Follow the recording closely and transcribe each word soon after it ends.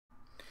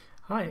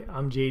Hi,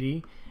 I'm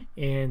JD,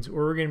 and what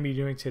we're going to be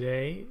doing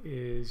today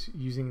is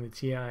using the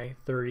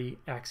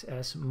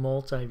TI-30xs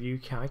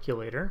multiview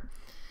calculator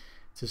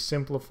to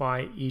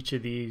simplify each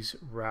of these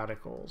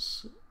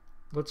radicals.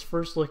 Let's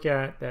first look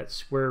at that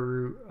square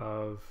root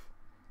of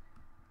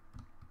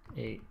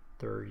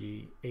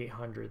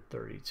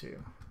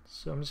 832.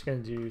 So I'm just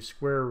going to do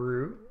square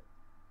root,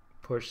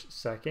 push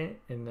second,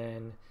 and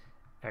then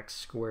x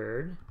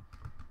squared,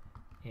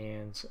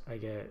 and I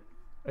get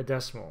a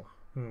decimal.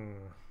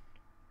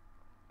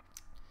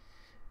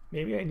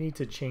 Maybe I need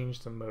to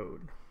change the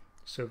mode.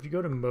 So if you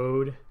go to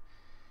mode,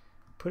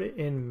 put it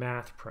in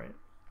math print.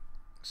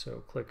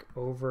 So click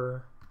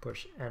over,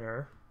 push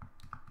enter.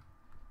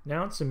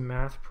 Now it's in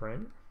math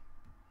print.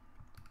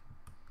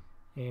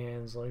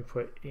 And let me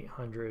put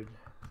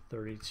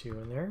 832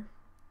 in there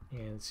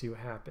and see what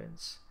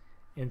happens.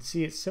 And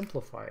see, it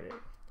simplified it.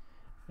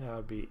 That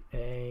would be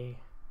A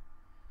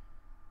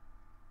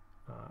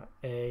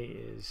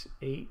is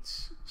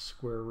 8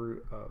 square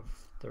root of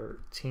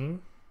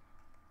 13.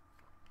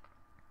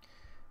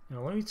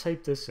 Now let me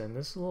type this in.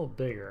 This is a little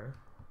bigger.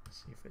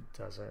 Let's see if it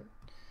does it.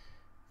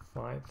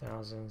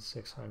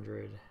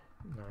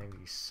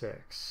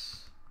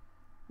 5,696.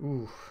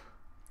 Ooh,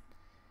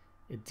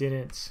 it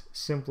didn't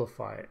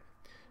simplify it.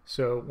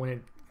 So when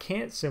it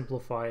can't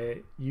simplify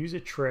it, use a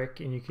trick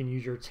and you can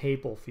use your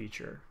table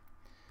feature.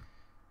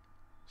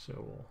 So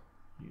we'll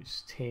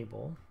use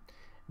table.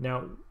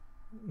 Now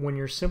when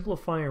you're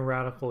simplifying a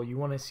radical, you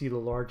want to see the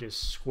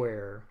largest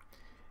square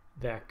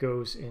that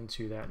goes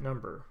into that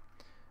number.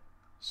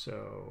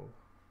 So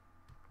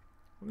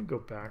let me go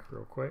back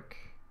real quick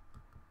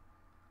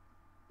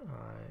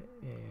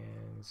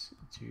and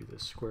do the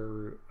square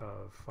root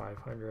of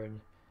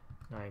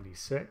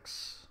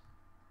 596.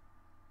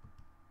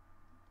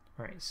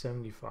 All right,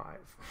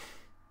 75.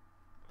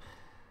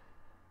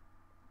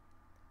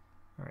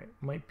 All right,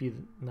 might be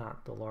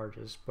not the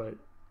largest, but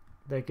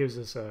that gives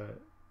us a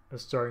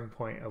starting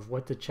point of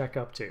what to check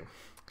up to.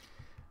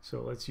 So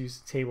let's use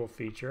the table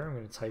feature. I'm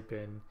going to type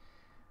in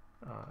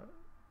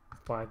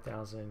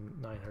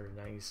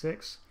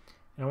 5,996,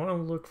 and I want to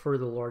look for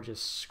the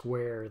largest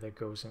square that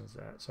goes into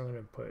that. So I'm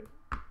going to put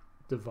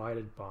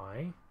divided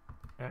by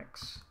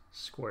x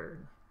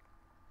squared.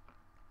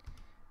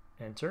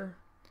 Enter.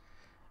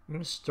 I'm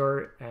going to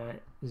start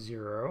at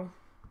 0,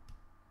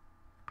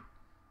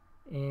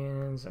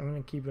 and I'm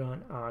going to keep it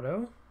on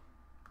auto.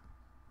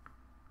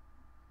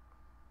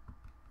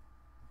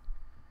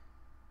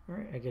 All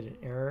right, I get an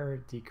error.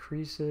 It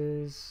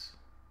decreases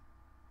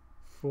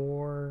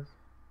 4.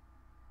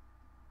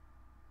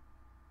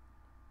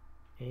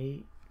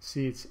 8.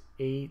 See, it's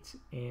 8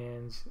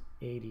 and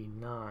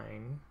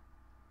 89.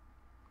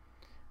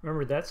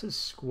 Remember, that's a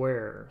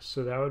square,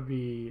 so that would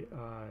be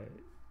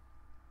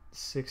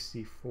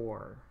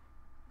 64.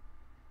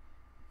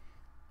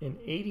 And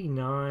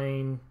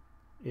 89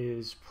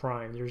 is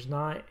prime. There's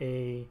not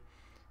a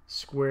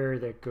square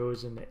that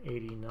goes into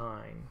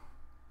 89.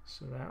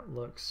 So that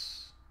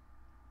looks...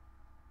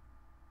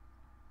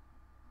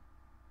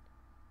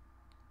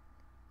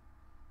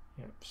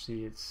 Yep,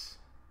 see, it's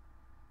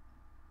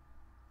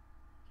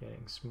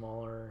getting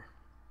smaller,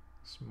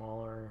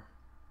 smaller.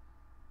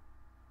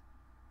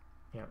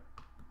 Yep.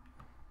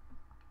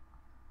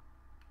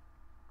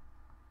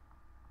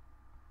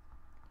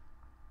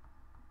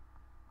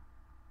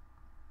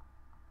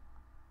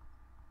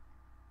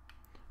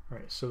 All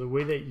right, so the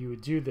way that you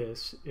would do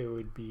this, it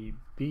would be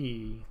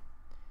b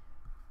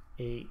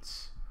 8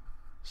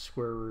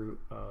 square root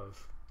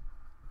of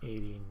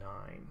 89.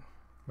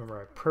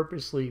 Remember, I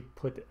purposely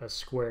put a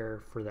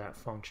square for that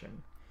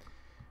function.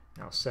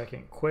 Now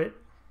second quit.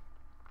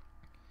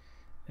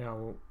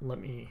 Now let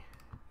me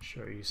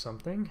show you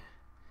something.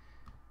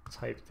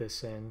 Type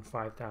this in,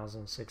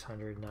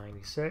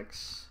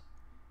 5,696.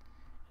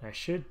 And I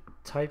should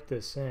type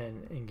this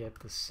in and get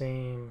the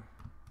same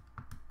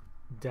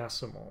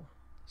decimal.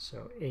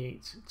 So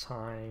 8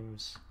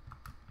 times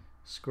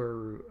square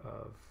root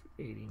of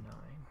 89.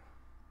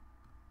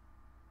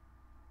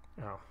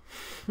 Oh.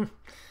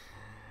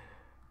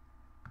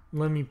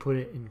 Let me put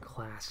it in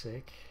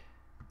classic.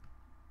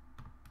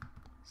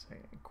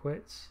 Second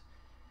quits.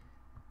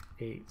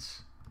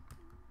 8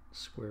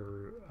 square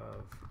root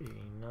of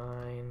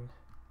 89.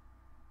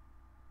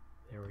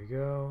 There we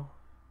go.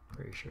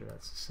 Pretty sure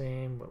that's the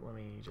same, but let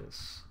me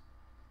just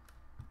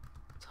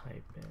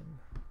type in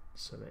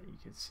so that you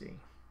can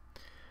see.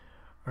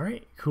 All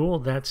right, cool.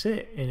 That's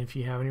it. And if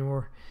you have any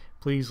more,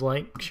 please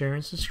like, share,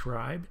 and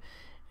subscribe.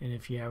 And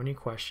if you have any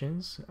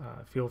questions,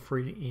 feel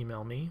free to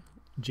email me,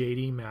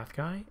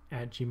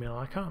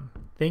 jdmathguy@gmail.com.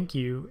 Thank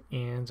you,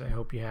 and I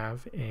hope you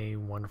have a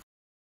wonderful